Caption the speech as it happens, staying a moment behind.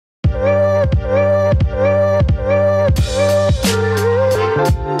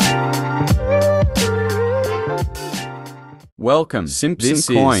Welcome,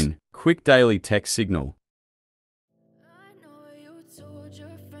 Simpson coin, quick daily text signal. I know you told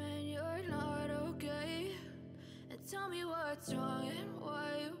your friend you're not okay, and tell me what's wrong and why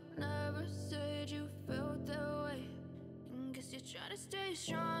you never said you felt that way. Guess you're trying to stay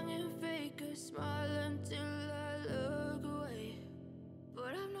strong and fake a smile until I look away.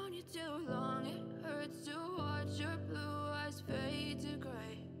 But I've known you too long, it hurts to watch your blue eyes fade to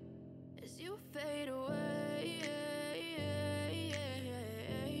gray as you fade away.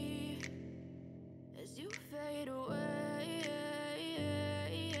 As you fade away.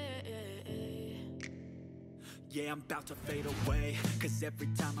 Yeah, I'm about to fade away, cause every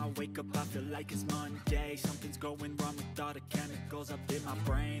time I wake up I feel like it's Monday. Something's going wrong with all the chemicals up in my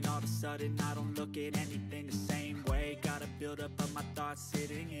brain. All of a sudden I don't look at anything the same way. Got a buildup of my thoughts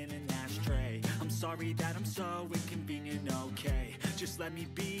sitting in an ashtray. I'm sorry that I'm so inconvenient, okay. Just let me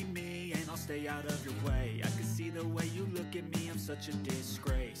be me and I'll stay out of your way. I can see the way you look at me, I'm such a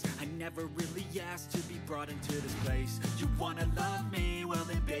disgrace. I never really asked to be brought into this place. You wanna love me? Well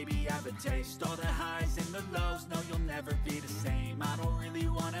then baby I have a taste. All the highs and the lows, no you'll never be the same. I don't really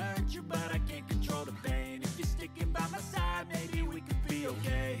wanna hurt you but I can't control the pain. If you're sticking by my side maybe we could be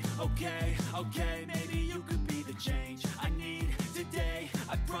okay. Okay, maybe you could be the change I need today.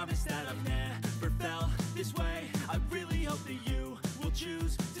 I promise that I've never felt this way. I really hope that you will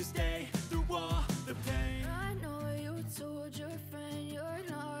choose to stay through all the pain. I know you told your friend you're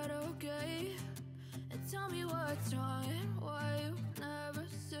not okay, and tell me what's wrong and why you never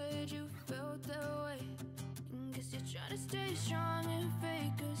said you felt that way. Guess you're trying to stay strong and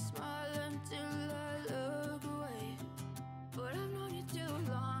fake a smile until I look away. But I've known you too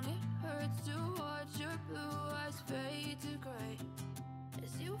long, it hurts to watch your blue eyes fade to gray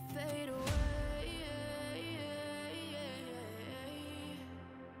as you fade away.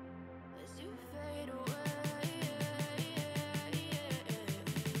 As you fade away.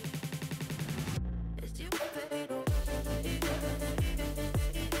 As you fade away.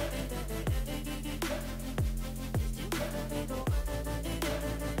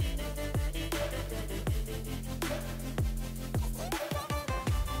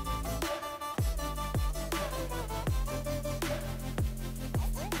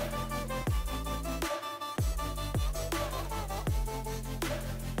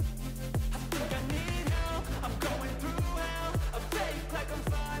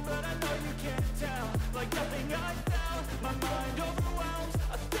 Like nothing I felt, my mind overwhelms.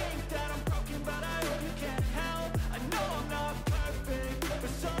 I think that I'm broken, but I hope you can't help. I know I'm not perfect, but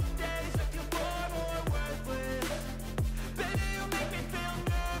some days I feel far more worthless. Baby, you make me feel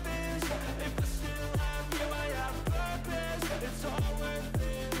nervous. If I still have you, I have purpose. It's all worth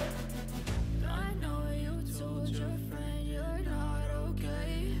it. I know you told your friend you're not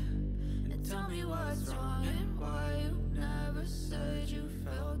okay, and tell me what's wrong and why you never said you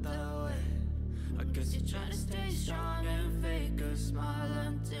felt that way. I guess you're trying to stay strong and fake a smile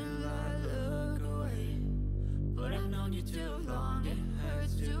until I look away. But I've known you too long, it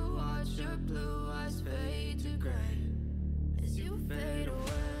hurts to watch your blue eyes fade to gray as you fade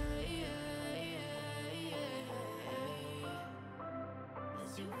away.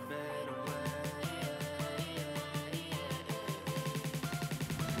 As you fade away.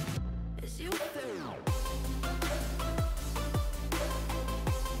 As you fade away.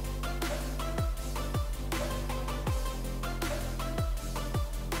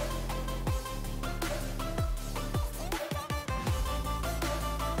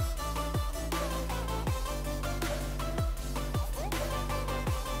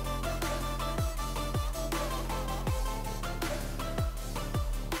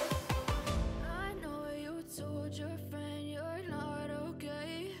 I know you told your friend you're not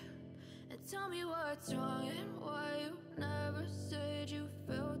okay, and tell me what's wrong and why you never said you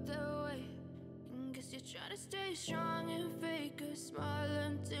felt that way. Guess you're trying to stay strong and fake a smile